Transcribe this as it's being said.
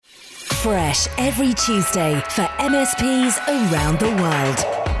fresh every Tuesday for MSPs around the world.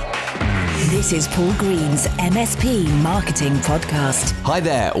 This is Paul Green's MSP Marketing Podcast. Hi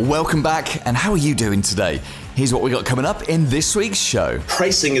there, welcome back, and how are you doing today? Here's what we got coming up in this week's show.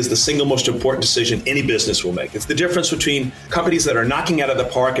 Pricing is the single most important decision any business will make. It's the difference between companies that are knocking out of the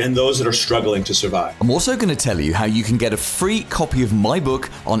park and those that are struggling to survive. I'm also going to tell you how you can get a free copy of my book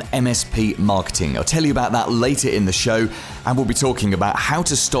on MSP marketing. I'll tell you about that later in the show, and we'll be talking about how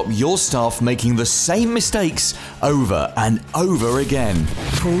to stop your staff making the same mistakes over and over again.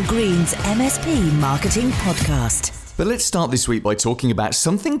 Paul Green's MSP Marketing Podcast. But let's start this week by talking about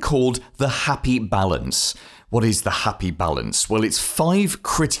something called the happy balance. What is the happy balance? Well, it's 5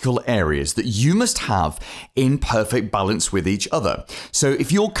 critical areas that you must have in perfect balance with each other. So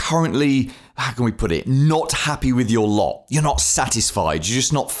if you're currently, how can we put it, not happy with your lot, you're not satisfied, you're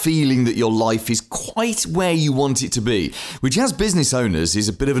just not feeling that your life is quite where you want it to be, which as business owners is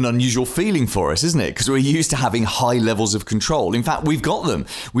a bit of an unusual feeling for us, isn't it? Because we're used to having high levels of control. In fact, we've got them.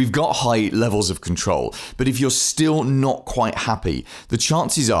 We've got high levels of control. But if you're still not quite happy, the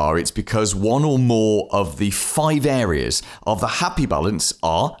chances are it's because one or more of the 5 areas of the happy balance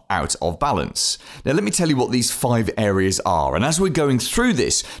are out of balance. Now, let me tell you what these 5 areas are. And as we're going through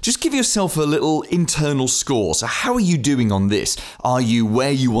this, just give yourself a little internal score. So how are you doing on this? Are you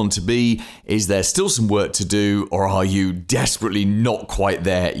where you want to be? Is there still some work to do? Or are you desperately not quite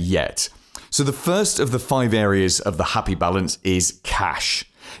there yet? So the first of the 5 areas of the happy balance is cash.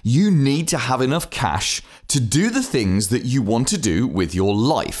 You need to have enough cash to do the things that you want to do with your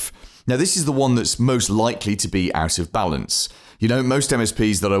life. Now, this is the one that's most likely to be out of balance. You know, most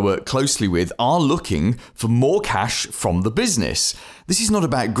MSPs that I work closely with are looking for more cash from the business. This is not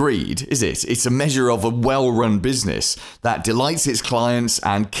about greed, is it? It's a measure of a well-run business that delights its clients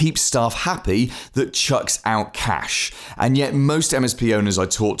and keeps staff happy that chucks out cash. And yet most MSP owners I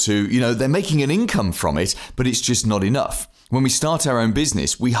talk to, you know, they're making an income from it, but it's just not enough. When we start our own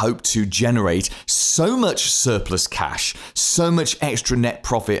business, we hope to generate so much surplus cash, so much extra net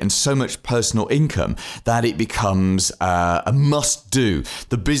profit and so much personal income that it becomes a must-do.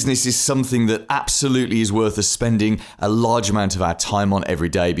 The business is something that absolutely is worth us spending a large amount of our time on every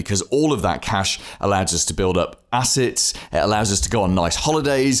day because all of that cash allows us to build up assets, it allows us to go on nice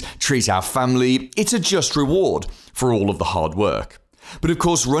holidays, treat our family. It's a just reward for all of the hard work. But of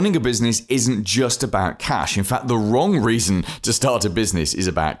course, running a business isn't just about cash. In fact, the wrong reason to start a business is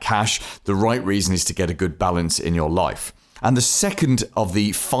about cash. The right reason is to get a good balance in your life. And the second of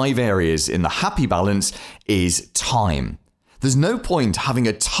the 5 areas in the happy balance is time. There's no point having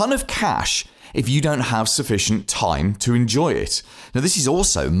a ton of cash if you don't have sufficient time to enjoy it. Now, this is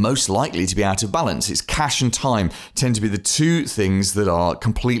also most likely to be out of balance. It's cash and time tend to be the 2 things that are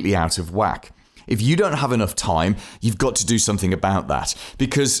completely out of whack. If you don't have enough time, you've got to do something about that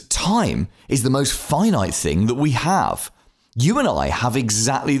because time is the most finite thing that we have. You and I have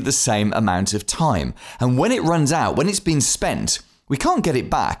exactly the same amount of time. And when it runs out, when it's been spent, we can't get it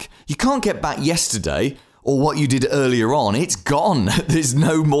back. You can't get back yesterday or what you did earlier on. It's gone. There's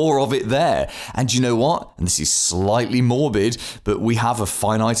no more of it there. And you know what? And this is slightly morbid, but we have a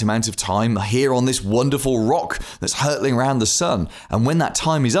finite amount of time here on this wonderful rock that's hurtling around the sun. And when that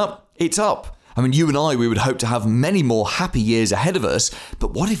time is up, it's up. I mean, you and I, we would hope to have many more happy years ahead of us,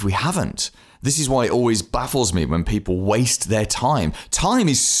 but what if we haven't? This is why it always baffles me when people waste their time. Time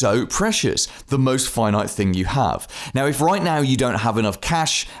is so precious, the most finite thing you have. Now, if right now you don't have enough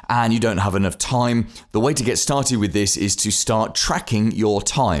cash and you don't have enough time, the way to get started with this is to start tracking your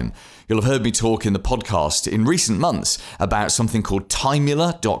time. You'll have heard me talk in the podcast in recent months about something called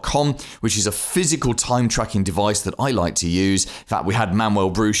Timula.com, which is a physical time tracking device that I like to use. In fact, we had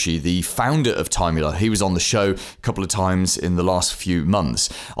Manuel Brucci, the founder of Timula. He was on the show a couple of times in the last few months.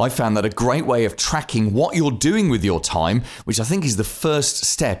 I found that a great way of tracking what you're doing with your time, which I think is the first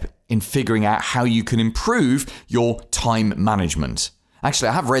step in figuring out how you can improve your time management. Actually,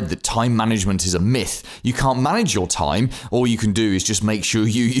 I have read that time management is a myth. You can't manage your time. All you can do is just make sure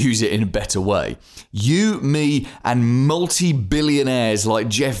you use it in a better way. You, me, and multi-billionaires like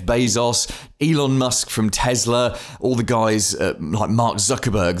Jeff Bezos, Elon Musk from Tesla, all the guys like Mark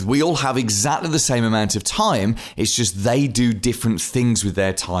Zuckerberg, we all have exactly the same amount of time. It's just they do different things with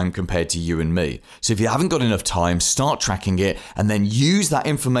their time compared to you and me. So if you haven't got enough time, start tracking it and then use that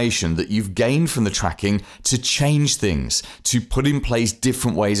information that you've gained from the tracking to change things, to put in place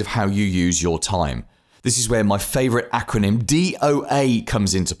different ways of how you use your time. This is where my favorite acronym DOA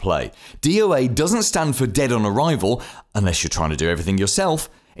comes into play. DOA doesn't stand for dead on arrival, unless you're trying to do everything yourself.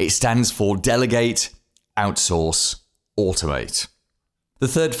 It stands for delegate, outsource, automate. The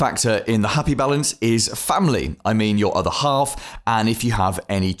third factor in the happy balance is family. I mean, your other half, and if you have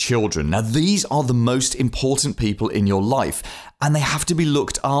any children. Now, these are the most important people in your life, and they have to be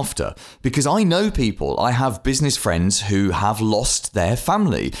looked after, because I know people, I have business friends who have lost their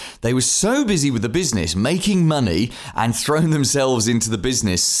family. They were so busy with the business, making money and throwing themselves into the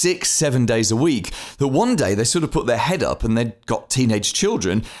business 6-7 days a week, that one day they sort of put their head up and they'd got teenage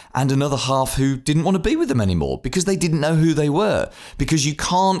children and another half who didn't want to be with them anymore because they didn't know who they were. Because you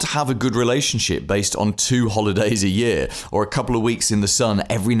can't have a good relationship based on 2 holidays a year or a couple of weeks in the sun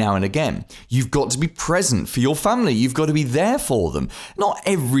every now and again. You've got to be present for your family. You've got to be there for them. Not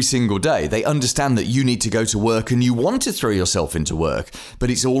every single day. They understand that you need to go to work and you want to throw yourself into work, but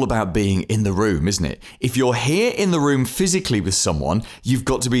it's all about being in the room, isn't it? If you're here in the room physically with someone, you've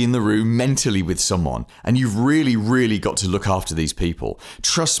got to be in the room mentally with someone, and you've really, really got to look after these people.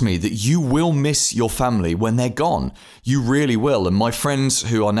 Trust me that you will miss your family when they're gone. You really will. And my friends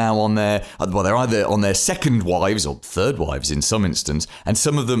who are now on their, well, they're either on their second wives or third wives in some instance, and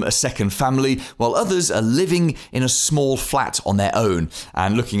some of them a second family, while others are living in a small flat on their own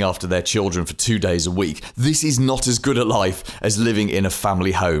and looking after their children for 2 days a week. This is not as good a life as living in a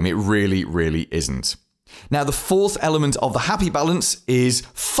family home. It really, really isn't. Now, the fourth element of the happy balance is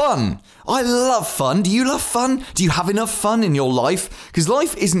fun. I love fun. Do you love fun? Do you have enough fun in your life? Because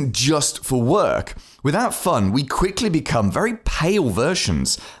life isn't just for work. Without fun, we quickly become very pale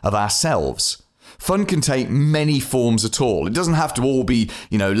versions of ourselves. Fun can take many forms at all. It doesn't have to all be,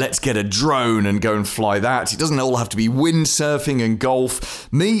 let's get a drone and go and fly that. It doesn't all have to be windsurfing and golf.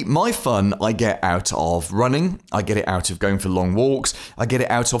 My fun, I get out of running. I get it out of going for long walks. I get it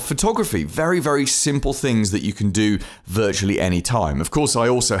out of photography. Very, very simple things that you can do virtually any time. Of course, I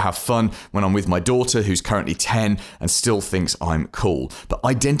also have fun when I'm with my daughter, who's currently 10 and still thinks I'm cool. But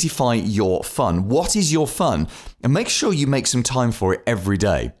identify your fun. What is your fun? And make sure you make some time for it every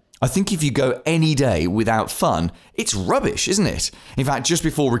day. I think if you go any day without fun, it's rubbish, isn't it? In fact, just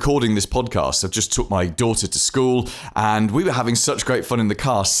before recording this podcast, I've just took my daughter to school and we were having such great fun in the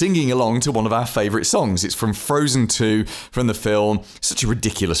car singing along to one of our favourite songs. It's from Frozen 2, from the film. Such a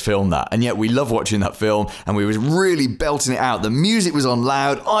ridiculous film, that. And yet we love watching that film and we were really belting it out. The music was on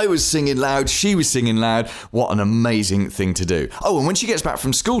loud, I was singing loud, she was singing loud. What an amazing thing to do. Oh, and when she gets back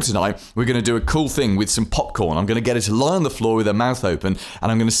from school tonight, we're going to do a cool thing with some popcorn. I'm going to get her to lie on the floor with her mouth open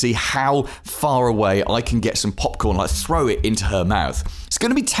and I'm going to see how far away I can get some popcorn, like throw it into her mouth. It's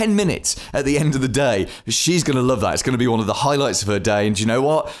going to be 10 minutes at the end of the day. She's going to love that. It's going to be one of the highlights of her day. And do you know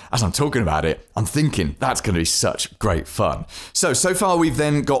what? As I'm talking about it, I'm thinking that's going to be such great fun. So far we've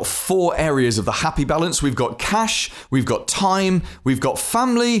then got 4 areas of the happy balance. We've got cash, we've got time, we've got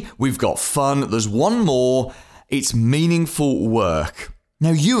family, we've got fun. There's one more. It's meaningful work. Now,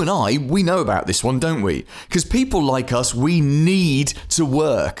 you and I, we know about this one, don't we? Because people like us, we need to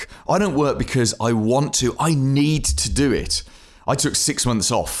work. I don't work because I want to. I need to do it. I took 6 months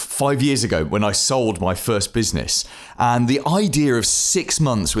off 5 years ago when I sold my first business. And the idea of 6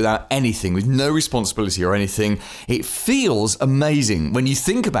 months without anything, with no responsibility or anything, it feels amazing when you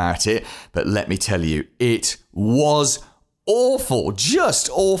think about it. But let me tell you, it was awful, just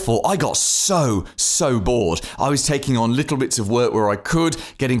awful. I got so bored. I was taking on little bits of work where I could,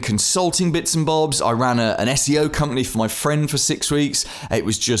 getting consulting bits and bobs. I ran an SEO company for my friend for 6 weeks. It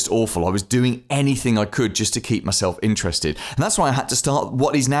was just awful. I was doing anything I could just to keep myself interested. And that's why I had to start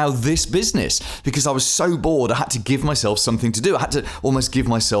what is now this business, because I was so bored. I had to give myself something to do. I had to almost give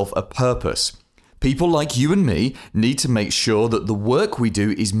myself a purpose. People like you and me need to make sure that the work we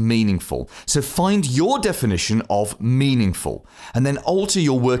do is meaningful. So find your definition of meaningful and then alter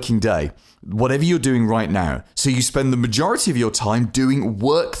your working day, whatever you're doing right now, so you spend the majority of your time doing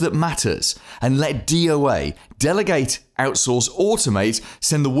work that matters, and let DOA, delegate, outsource, automate,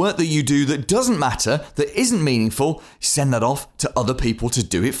 send the work that you do that doesn't matter, that isn't meaningful, send that off to other people to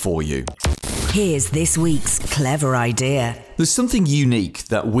do it for you. Here's this week's clever idea. There's something unique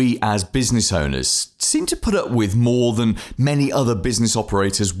that we as business owners seem to put up with more than many other business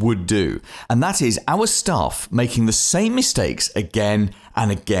operators would do. And that is our staff making the same mistakes again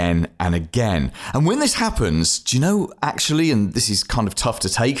and again and again. And when this happens, do you know, actually, and this is kind of tough to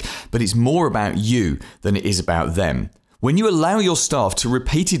take, but it's more about you than it is about them. When you allow your staff to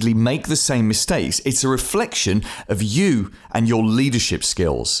repeatedly make the same mistakes, it's a reflection of you and your leadership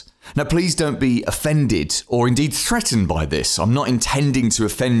skills. Now, please don't be offended or indeed threatened by this. I'm not intending to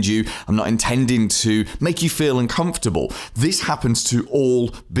offend you. I'm not intending to make you feel uncomfortable. This happens to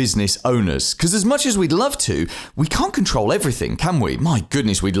all business owners. Because as much as we'd love to, we can't control everything, can we? My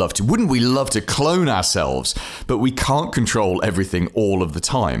goodness, we'd love to. Wouldn't we love to clone ourselves? But we can't control everything all of the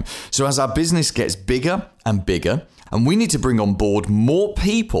time. So as our business gets bigger and bigger, and we need to bring on board more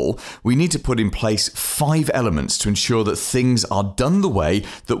people, we need to put in place 5 elements to ensure that things are done the way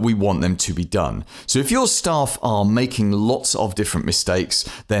that we want them to be done. So if your staff are making lots of different mistakes,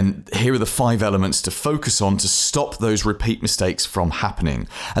 then here are the 5 elements to focus on to stop those repeat mistakes from happening.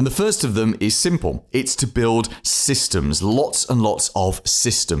 And the first of them is simple. It's to build systems, lots and lots of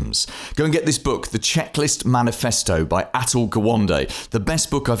systems. Go and get this book, The Checklist Manifesto by Atul Gawande, the best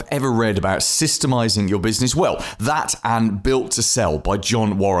book I've ever read about systemizing your business. Well, that and Built to Sell by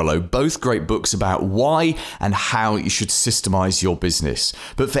John Warrillow, both great books about why and how you should systemize your business.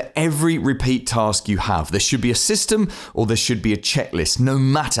 But for every repeat task you have, there should be a system or there should be a checklist, no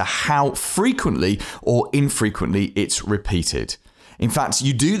matter how frequently or infrequently it's repeated. In fact,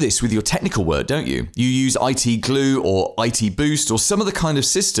 you do this with your technical work, don't you? You use IT Glue or IT Boost or some other kind of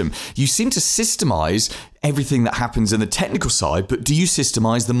system. You seem to systemize everything that happens in the technical side, but do you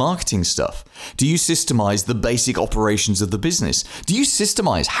systemize the marketing stuff? Do you systemize the basic operations of the business? Do you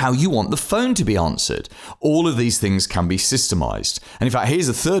systemize how you want the phone to be answered? All of these things can be systemized. And in fact, here's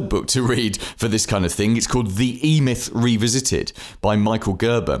a third book to read for this kind of thing. It's called The E-Myth Revisited by Michael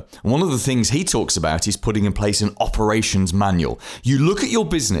Gerber. And one of the things he talks about is putting in place an operations manual. You look at your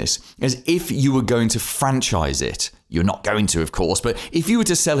business as if you were going to franchise it. You're not going to, of course, but if you were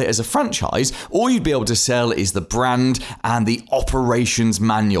to sell it as a franchise, all you'd be able to sell is the brand and the operations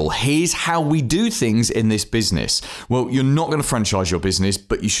manual. Here's how we do things in this business. Well, you're not going to franchise your business,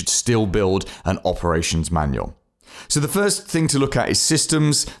 but you should still build an operations manual. So the first thing to look at is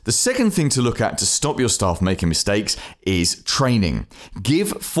systems. The second thing to look at to stop your staff making mistakes is training. Give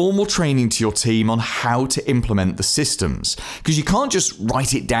formal training to your team on how to implement the systems, because you can't just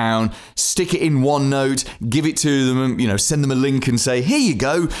write it down, stick it in OneNote, give it to them, send them a link and say, here you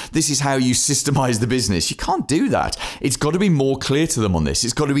go, this is how you systemize the business. You can't do that. It's got to be more clear to them on this.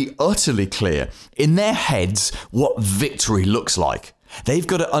 It's got to be utterly clear in their heads what victory looks like. They've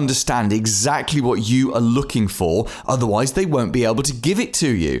got to understand exactly what you are looking for, otherwise they won't be able to give it to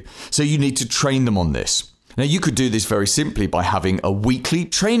you. So you need to train them on this. Now, you could do this very simply by having a weekly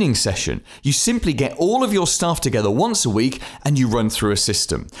training session. You simply get all of your staff together once a week and you run through a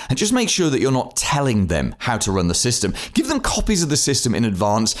system. And just make sure that you're not telling them how to run the system. Give them copies of the system in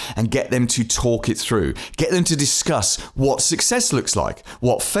advance and get them to talk it through. Get them to discuss what success looks like,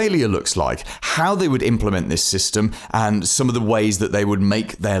 what failure looks like, how they would implement this system, and some of the ways that they would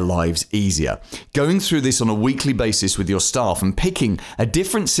make their lives easier. Going through this on a weekly basis with your staff and picking a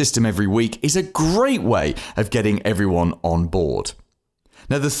different system every week is a great way of getting everyone on board.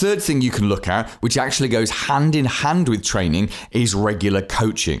 Now, the third thing you can look at, which actually goes hand in hand with training, is regular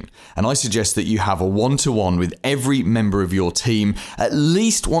coaching. And I suggest that you have a one-to-one with every member of your team at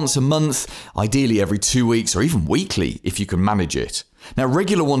least once a month, ideally every 2 weeks or even weekly if you can manage it. Now,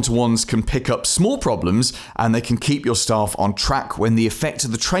 regular one-to-ones can pick up small problems and they can keep your staff on track when the effect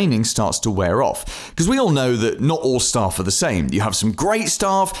of the training starts to wear off. Because we all know that not all staff are the same. You have some great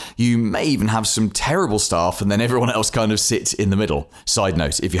staff, you may even have some terrible staff, and then everyone else kind of sits in the middle. Side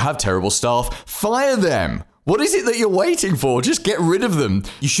note, if you have terrible staff, fire them! What is it that you're waiting for? Just get rid of them.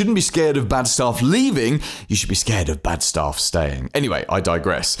 You shouldn't be scared of bad staff leaving. You should be scared of bad staff staying. Anyway, I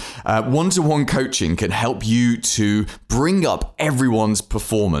digress. One-to-one coaching can help you to bring up everyone's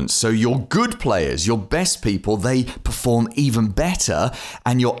performance. So your good players, your best people, they perform even better.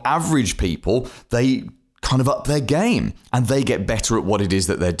 And your average people, they kind of up their game and they get better at what it is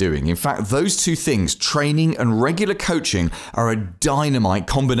that they're doing. In fact, those two things, training and regular coaching, are a dynamite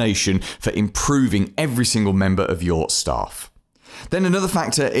combination for improving every single member of your staff. Then another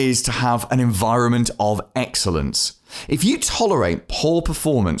factor is to have an environment of excellence. If you tolerate poor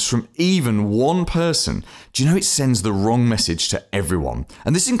performance from even one person, do you know it sends the wrong message to everyone?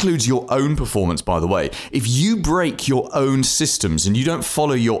 And this includes your own performance, by the way. If you break your own systems and you don't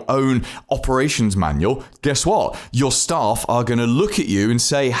follow your own operations manual, guess what? Your staff are going to look at you and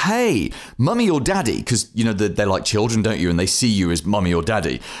say, hey, mummy or daddy, because they're like children, don't you? And they see you as mummy or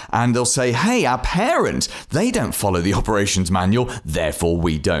daddy. And they'll say, hey, our parent, they don't follow the operations manual, therefore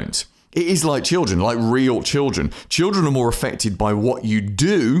we don't. It is like children, like real children. Children are more affected by what you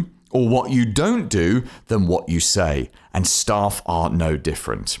do or what you don't do than what you say. And staff are no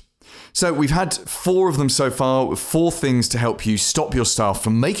different. So we've had 4 of them so far, 4 things to help you stop your staff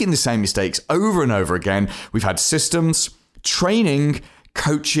from making the same mistakes over and over again. We've had systems, training,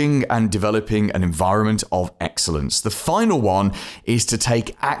 coaching, and developing an environment of excellence. The final one is to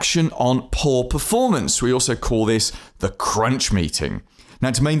take action on poor performance. We also call this the crunch meeting. Now,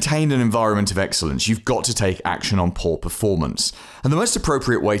 to maintain an environment of excellence, you've got to take action on poor performance. And the most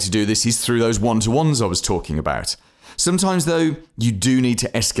appropriate way to do this is through those one-to-ones I was talking about. Sometimes, though, you do need to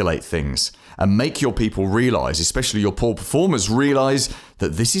escalate things and make your people realize, especially your poor performers, realize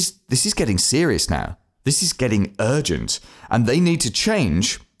that this is getting serious now. This is getting urgent, and they need to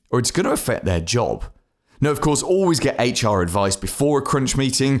change or it's going to affect their job. Now, of course, always get HR advice before a crunch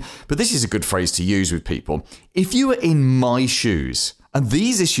meeting, but this is a good phrase to use with people. If you were in my shoes and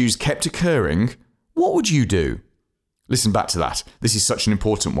these issues kept occurring, what would you do? Listen back to that. This is such an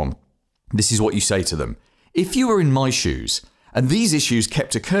important one. This is what you say to them. If you were in my shoes and these issues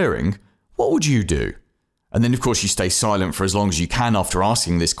kept occurring, what would you do? And then, of course, you stay silent for as long as you can after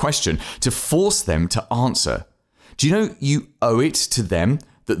asking this question to force them to answer. Do you know you owe it to them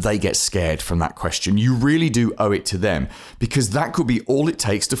that they get scared from that question? You really do owe it to them, because that could be all it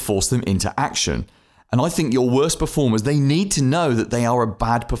takes to force them into action. And I think your worst performers, they need to know that they are a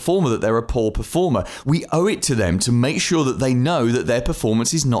bad performer, that they're a poor performer. We owe it to them to make sure that they know that their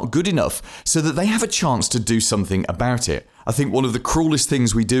performance is not good enough so that they have a chance to do something about it. I think one of the cruelest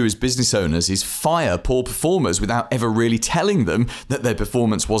things we do as business owners is fire poor performers without ever really telling them that their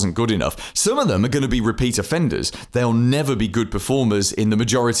performance wasn't good enough. Some of them are going to be repeat offenders. They'll never be good performers in the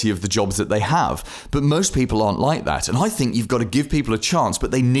majority of the jobs that they have. But most people aren't like that. And I think you've got to give people a chance,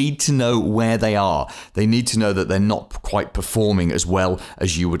 but they need to know where they are. They need to know that they're not quite performing as well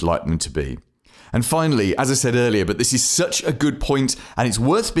as you would like them to be. And finally, as I said earlier, but this is such a good point and it's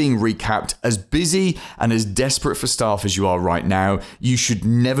worth being recapped, as busy and as desperate for staff as you are right now, you should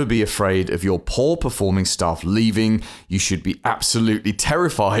never be afraid of your poor performing staff leaving. You should be absolutely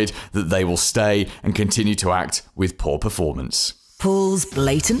terrified that they will stay and continue to act with poor performance. Paul's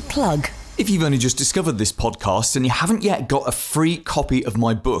blatant plug. If you've only just discovered this podcast and you haven't yet got a free copy of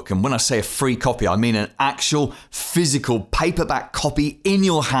my book, and when I say a free copy, I mean an actual physical paperback copy in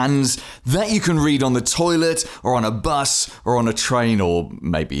your hands that you can read on the toilet or on a bus or on a train or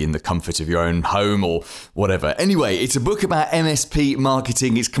maybe in the comfort of your own home or whatever. Anyway, it's a book about MSP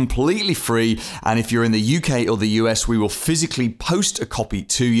marketing. It's completely free. And if you're in the UK or the US, we will physically post a copy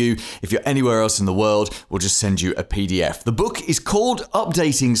to you. If you're anywhere else in the world, we'll just send you a PDF. The book is called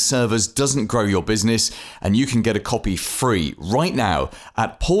Updating Servers Doesn't Grow Your Business, and you can get a copy free right now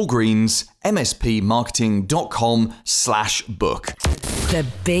at paulgreensmspmarketing.com/book. The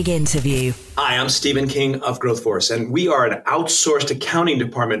big interview. Hi, I'm Stephen King of GrowthForce, and we are an outsourced accounting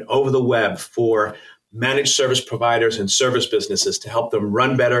department over the web for managed service providers and service businesses to help them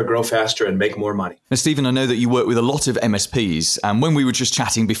run better, grow faster, and make more money. Now, Stephen, I know that you work with a lot of MSPs, and when we were just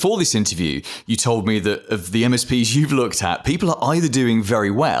chatting before this interview, you told me that of the MSPs you've looked at, people are either doing very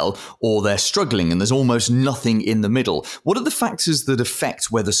well or they're struggling, and there's almost nothing in the middle. What are the factors that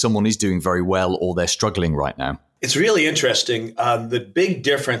affect whether someone is doing very well or they're struggling right now? It's really interesting. The big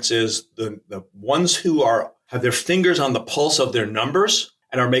difference is the ones who have their fingers on the pulse of their numbers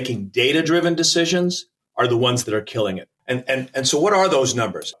and are making data-driven decisions are the ones that are killing it. And so what are those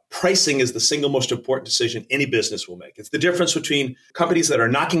numbers? Pricing is the single most important decision any business will make. It's the difference between companies that are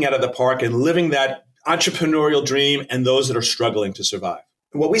knocking out of the park and living that entrepreneurial dream and those that are struggling to survive.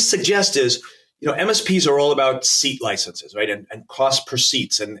 And what we suggest is, MSPs are all about seat licenses, right? And cost per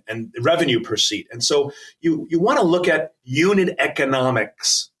seats and revenue per seat. And so you want to look at unit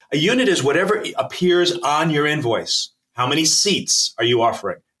economics. A unit is whatever appears on your invoice. How many seats are you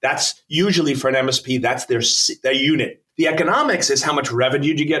offering? That's usually for an MSP, that's their unit. The economics is how much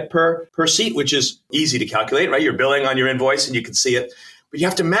revenue do you get per seat, which is easy to calculate, right? You're billing on your invoice and you can see it. But you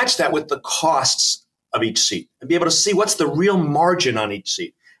have to match that with the costs of each seat and be able to see what's the real margin on each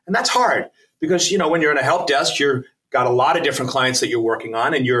seat. And that's hard because, when you're in a help desk, you've got a lot of different clients that you're working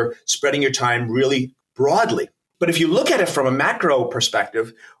on and you're spreading your time really broadly. But if you look at it from a macro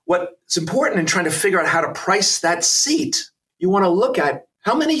perspective, what's important in trying to figure out how to price that seat, you want to look at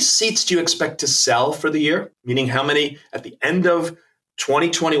how many seats do you expect to sell for the year? Meaning how many at the end of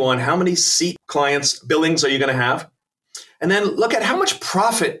 2021, how many seat clients billings are you going to have? And then look at how much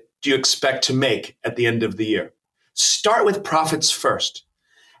profit do you expect to make at the end of the year? Start with profits first.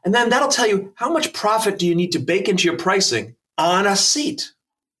 And then that'll tell you how much profit do you need to bake into your pricing on a seat.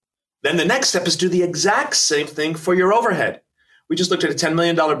 Then the next step is do the exact same thing for your overhead. We just looked at a $10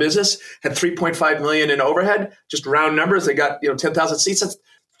 million business, had $3.5 million in overhead, just round numbers. They got 10,000 seats. That's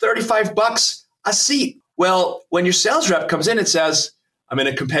 $35 a seat. Well, when your sales rep comes in and says, I'm in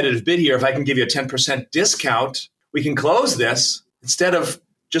a competitive bid here. If I can give you a 10% discount, we can close this. Instead of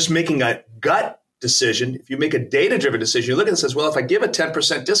just making a gut decision, if you make a data-driven decision, you look at it and says, well, if I give a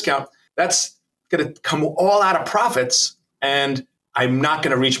 10% discount, that's going to come all out of profits, and I'm not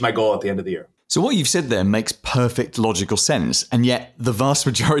going to reach my goal at the end of the year. So what you've said there makes perfect logical sense, and yet the vast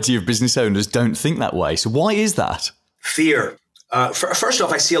majority of business owners don't think that way. So why is that? Fear. First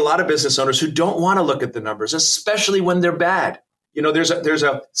off, I see a lot of business owners who don't want to look at the numbers, especially when they're bad. There's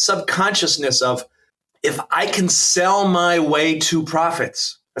a subconsciousness of, if I can sell my way to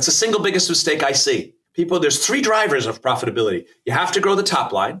profits. That's the single biggest mistake I see. There's 3 drivers of profitability. You have to grow the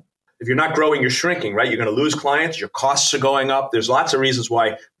top line. If you're not growing, you're shrinking, right? You're going to lose clients. Your costs are going up. There's lots of reasons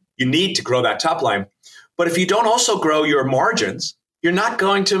why you need to grow that top line. But if you don't also grow your margins, you're not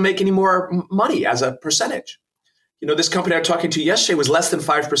going to make any more money as a percentage. This company I was talking to yesterday was less than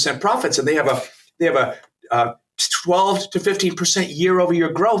 5% profits, and they have a 12 to 15% year over year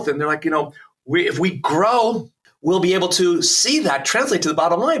growth. And they're like, if we grow, we'll be able to see that translate to the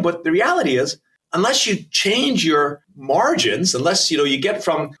bottom line. But the reality is, unless you change your margins, unless you get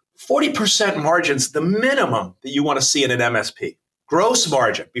from 40% margins, the minimum that you want to see in an MSP, gross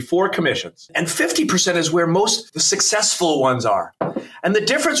margin before commissions, and 50% is where most the successful ones are. And the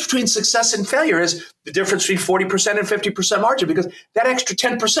difference between success and failure is the difference between 40% and 50% margin, because that extra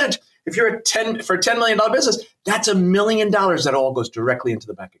 10%, if you're for a $10 million business, that's $1 million that all goes directly into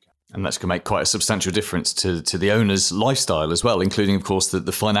the bank account. And that's going to make quite a substantial difference to the owner's lifestyle as well, including, of course,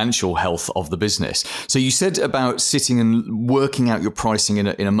 the financial health of the business. So you said about sitting and working out your pricing in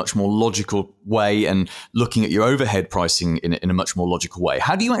a much more logical way and looking at your overhead pricing in a much more logical way.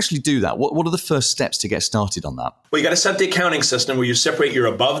 How do you actually do that? What are the first steps to get started on that? Well, you got to set the accounting system where you separate your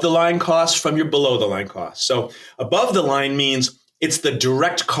above the line costs from your below the line costs. So above the line means it's the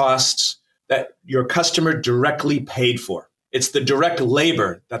direct costs that your customer directly paid for. It's the direct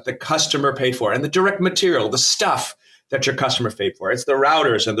labor that the customer paid for, and the direct material, the stuff that your customer paid for. It's the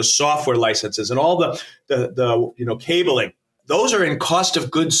routers and the software licenses and all the cabling. Those are in cost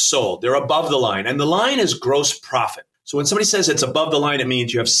of goods sold. They're above the line, and the line is gross profit. So when somebody says it's above the line, it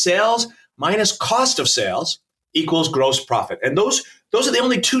means you have sales minus cost of sales equals gross profit. And those are the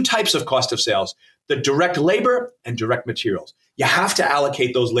only 2 types of cost of sales: the direct labor and direct materials. You have to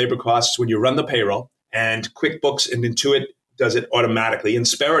allocate those labor costs when you run the payroll, and QuickBooks and Intuit does it automatically.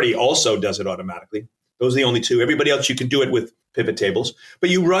 Insperity also does it automatically. Those are the only 2. Everybody else, you can do it with pivot tables. But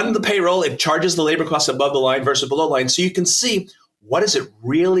you run the payroll, it charges the labor costs above the line versus below the line, so you can see what does it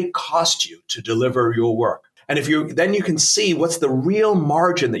really cost you to deliver your work. And then you can see what's the real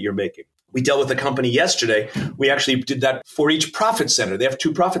margin that you're making. We dealt with a company yesterday. We actually did that for each profit center. They have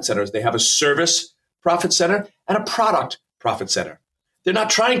 2 profit centers. They have a service profit center and a product profit center. They're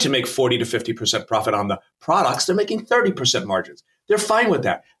not trying to make 40 to 50% profit on the products. They're making 30% margins. They're fine with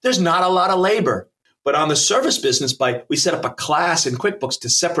that. There's not a lot of labor. But on the service business, we set up a class in QuickBooks to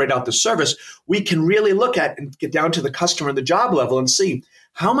separate out the service, we can really look at and get down to the customer and the job level and see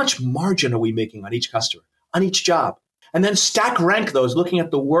how much margin are we making on each customer, on each job. And then stack rank those, looking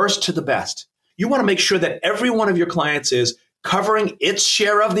at the worst to the best. You want to make sure that every one of your clients is covering its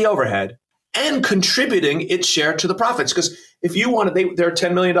share of the overhead and contributing its share to the profits. Because if you want to, they're a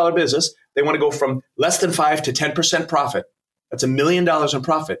 $10 million business, they want to go from less than 5 to 10% profit. That's $1 million in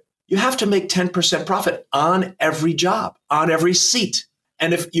profit. You have to make 10% profit on every job, on every seat.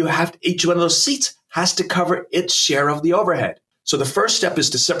 And if you have, each one of those seats has to cover its share of the overhead. So the first step is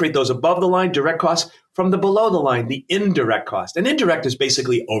to separate those above the line direct costs from the below the line, the indirect cost. And indirect is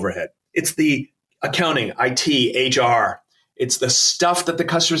basically overhead. It's the accounting, IT, HR. It's the stuff that the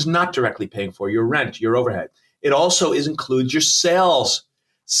customer is not directly paying for, your rent, your overhead. It also includes your sales.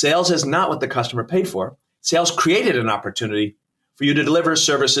 Sales is not what the customer paid for. Sales created an opportunity for you to deliver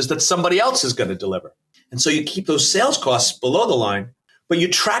services that somebody else is going to deliver. And so you keep those sales costs below the line, but you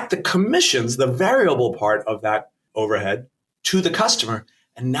track the commissions, the variable part of that overhead, to the customer.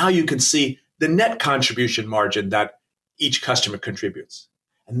 And now you can see the net contribution margin that each customer contributes.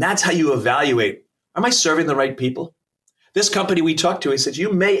 And that's how you evaluate, am I serving the right people? This company we talked to, he said,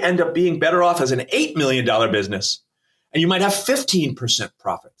 you may end up being better off as an $8 million business, and you might have 15%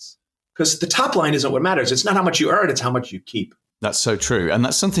 profits. Because the top line isn't what matters. It's not how much you earn, it's how much you keep. That's so true. And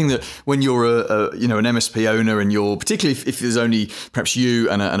that's something that when you're an MSP owner, and you're, particularly if there's only perhaps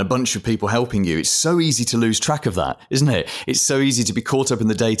you and a bunch of people helping you, it's so easy to lose track of that, isn't it? It's so easy to be caught up in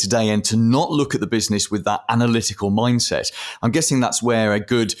the day to day and to not look at the business with that analytical mindset. I'm guessing that's where a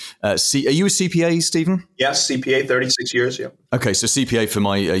good, are you a CPA, Stephen? Yes, CPA, 36 years, yeah. Okay, so CPA for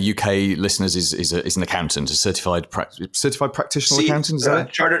my UK listeners is an accountant, a certified practitioner accountant, is that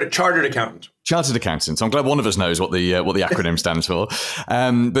it? Chartered accountant. Chartered accountant. I'm glad one of us knows what the acronym stands for.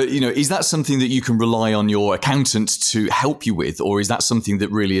 But is that something that you can rely on your accountant to help you with, or is that something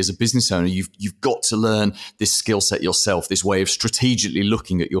that really, as a business owner, you've got to learn this skill set yourself, this way of strategically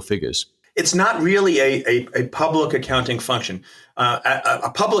looking at your figures? It's not really a public accounting function.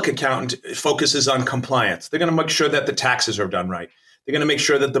 A public accountant focuses on compliance. They're going to make sure that the taxes are done right. They're going to make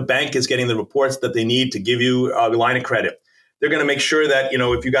sure that the bank is getting the reports that they need to give you a line of credit. They're going to make sure that,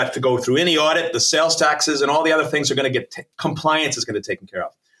 if you got to go through any audit, the sales taxes and all the other things are going to get compliance is going to be taken care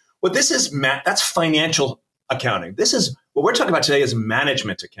of. What this is, that's financial accounting. This is what we're talking about today is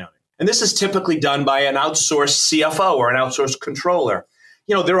management accounting. And this is typically done by an outsourced CFO or an outsourced controller.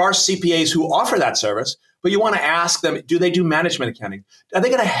 There are CPAs who offer that service, but you want to ask them, do they do management accounting? Are they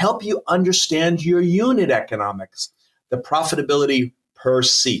going to help you understand your unit economics, the profitability per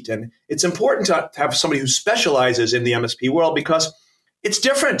seat? And it's important to have somebody who specializes in the MSP world because it's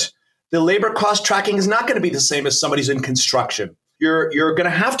different. The labor cost tracking is not going to be the same as somebody's in construction. You're going to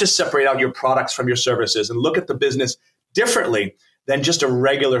have to separate out your products from your services and look at the business differently than just a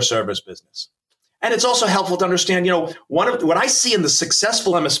regular service business. And it's also helpful to understand, what I see in the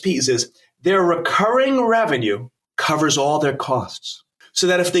successful MSPs is their recurring revenue covers all their costs. So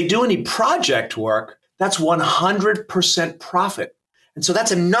that if they do any project work, that's 100% profit. And so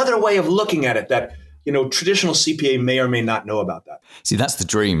that's another way of looking at it that, traditional CPA may or may not know about that. See, that's the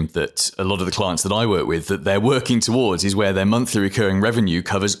dream that a lot of the clients that I work with, that they're working towards, is where their monthly recurring revenue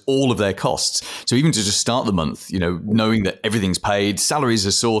covers all of their costs. So even to just start the month, knowing that everything's paid, salaries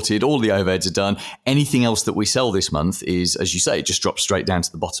are sorted, all the overheads are done, anything else that we sell this month is, as you say, it just drops straight down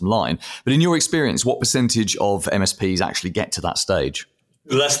to the bottom line. But in your experience, what percentage of MSPs actually get to that stage?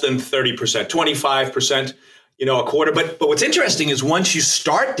 Less than 30%, 25%. A quarter. But what's interesting is once you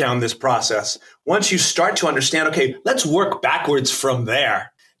start down this process, once you start to understand, okay, let's work backwards from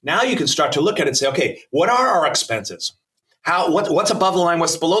there. Now you can start to look at it and say, okay, what are our expenses? What's above the line?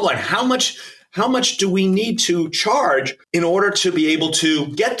 What's below the line? How much do we need to charge in order to be able to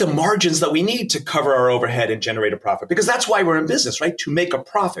get the margins that we need to cover our overhead and generate a profit? Because that's why we're in business, right? To make a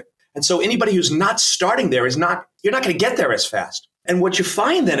profit. And so anybody who's not starting there you're not going to get there as fast. And what you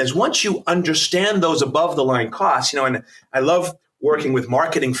find then is once you understand those above the line costs, and I love working with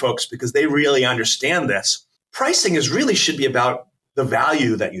marketing folks because they really understand this. Pricing should be about the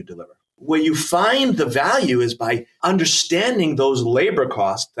value that you deliver. Where you find the value is by understanding those labor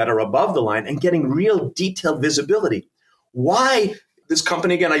costs that are above the line and getting real detailed visibility. Why this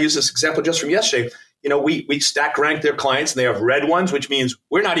company, again, I use this example just from yesterday. We stack rank their clients and they have red ones, which means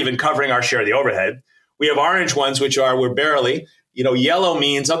we're not even covering our share of the overhead. We have orange ones, which are we're barely. Yellow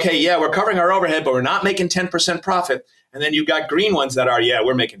means, okay, yeah, we're covering our overhead, but we're not making 10% profit. And then you've got green ones that are, yeah,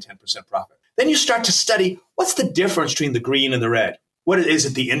 we're making 10% profit. Then you start to study what's the difference between the green and the red. Is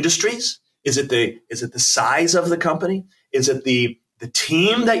it the industries? Is it the size of the company? Is it the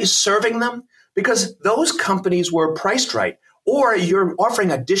team that is serving them? Because those companies were priced right, or you're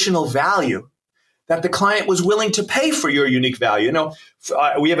offering additional value that the client was willing to pay for your unique value.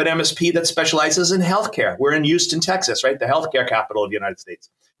 We have an MSP that specializes in healthcare. We're in Houston, Texas, right? The healthcare capital of the United States.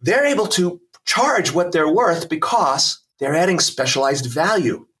 They're able to charge what they're worth because they're adding specialized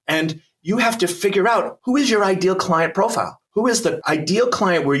value. And you have to figure out who is your ideal client profile? Who is the ideal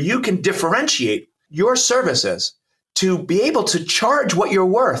client where you can differentiate your services to be able to charge what you're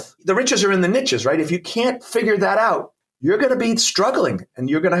worth? The riches are in the niches, right? If you can't figure that out, you're going to be struggling and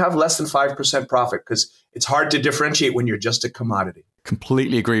you're going to have less than 5% profit because it's hard to differentiate when you're just a commodity.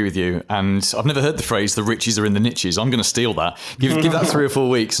 Completely agree with you. And I've never heard the phrase, the riches are in the niches. I'm going to steal that. Give that 3 or 4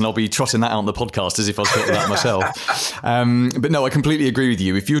 weeks and I'll be trotting that out on the podcast as if I was talking that myself. But no, I completely agree with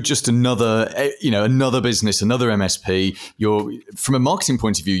you. If you're just another business, another MSP, from a marketing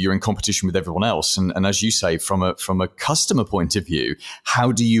point of view, you're in competition with everyone else. And as you say, from a customer point of view,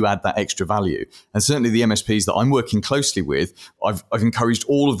 how do you add that extra value? And certainly the MSPs that I'm working closely with, I've encouraged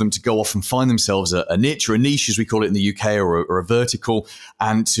all of them to go off and find themselves a niche or a niche, as we call it in the UK, or a vertical.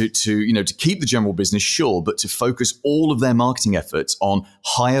 And to keep the general business, sure, but to focus all of their marketing efforts on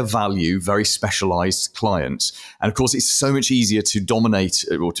higher value, very specialized clients. And of course, it's so much easier to dominate,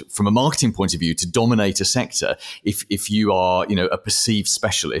 from a marketing point of view, to dominate a sector if you are, a perceived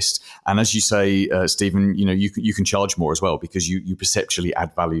specialist. And as you say, Stephen, you can charge more as well because you perceptually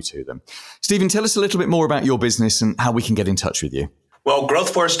add value to them. Stephen, tell us a little bit more about your business and how we can get in touch with you. Well,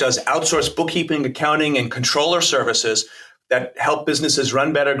 GrowthForce does outsourced bookkeeping, accounting, and controller services that help businesses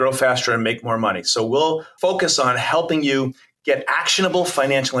run better, grow faster, and make more money. So we'll focus on helping you get actionable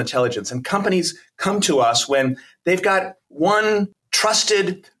financial intelligence. And companies come to us when they've got one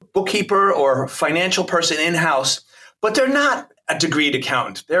trusted bookkeeper or financial person in-house, but they're not a degreed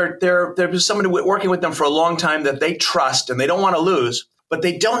accountant. There's somebody working with them for a long time that they trust and they don't want to lose, but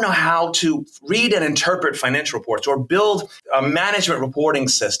they don't know how to read and interpret financial reports or build a management reporting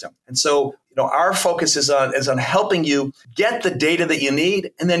system. And so, our focus is on helping you get the data that you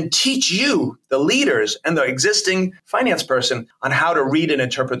need and then teach you, the leaders and the existing finance person, on how to read and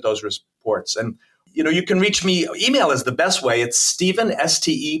interpret those reports. And, you can reach me. Email is the best way. It's Stephen,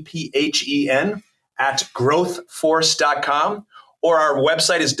 Stephen, at growthforce.com, or our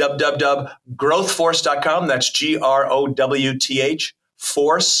website is www.growthforce.com. That's GROWTH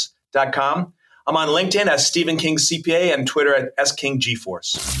force.com. I'm on LinkedIn as Stephen King CPA and Twitter at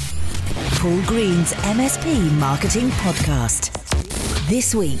SKingGForce. Paul Green's MSP Marketing Podcast.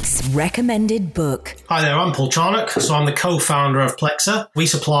 This week's recommended book. Hi there, I'm Paul Charnock. So I'm the co-founder of Plexa. We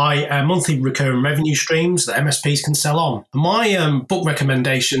supply monthly recurring revenue streams that MSPs can sell on. And my book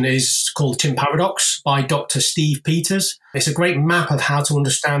recommendation is called Tim Paradox by Dr. Steve Peters. It's a great map of how to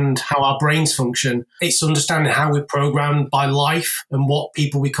understand how our brains function. It's understanding how we're programmed by life and what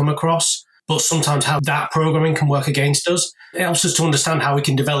people we come across, but sometimes how that programming can work against us. It helps us to understand how we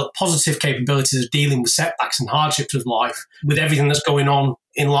can develop positive capabilities of dealing with setbacks and hardships of life. With everything that's going on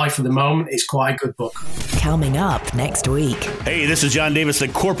in life at the moment, it's quite a good book. Coming up next week. Hey, this is John Davis, the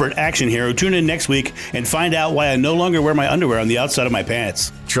corporate action hero. Tune in next week and find out why I no longer wear my underwear on the outside of my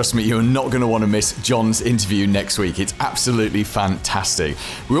pants. Trust me, you're not going to want to miss John's interview next week. It's absolutely fantastic.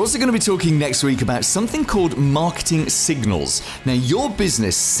 We're also going to be talking next week about something called marketing signals. Now, your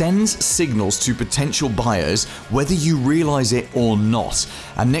business sends signals to potential buyers, whether you realize it or not.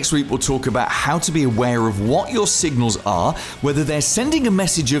 And next week, we'll talk about how to be aware of what your signals are, whether they're sending a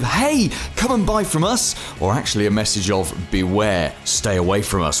message of, hey, come and buy from us, or actually a message of, beware, stay away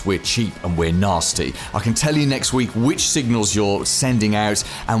from us, we're cheap and we're nasty. I can tell you next week which signals you're sending out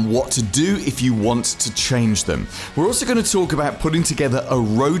and what to do if you want to change them. We're also going to talk about putting together a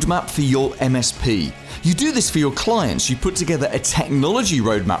roadmap for your MSP. You do this for your clients. You put together a technology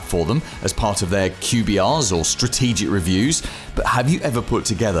roadmap for them as part of their QBRs or strategic reviews. But have you ever put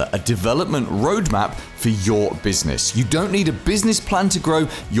together a development roadmap for your business? You don't need a business plan to grow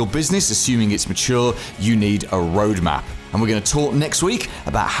your business, assuming it's mature. You need a roadmap. And we're going to talk next week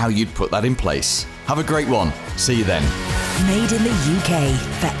about how you'd put that in place. Have a great one. See you then. Made in the UK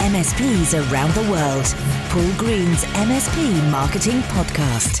for MSPs around the world. Paul Green's MSP Marketing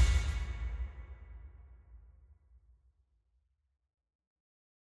Podcast.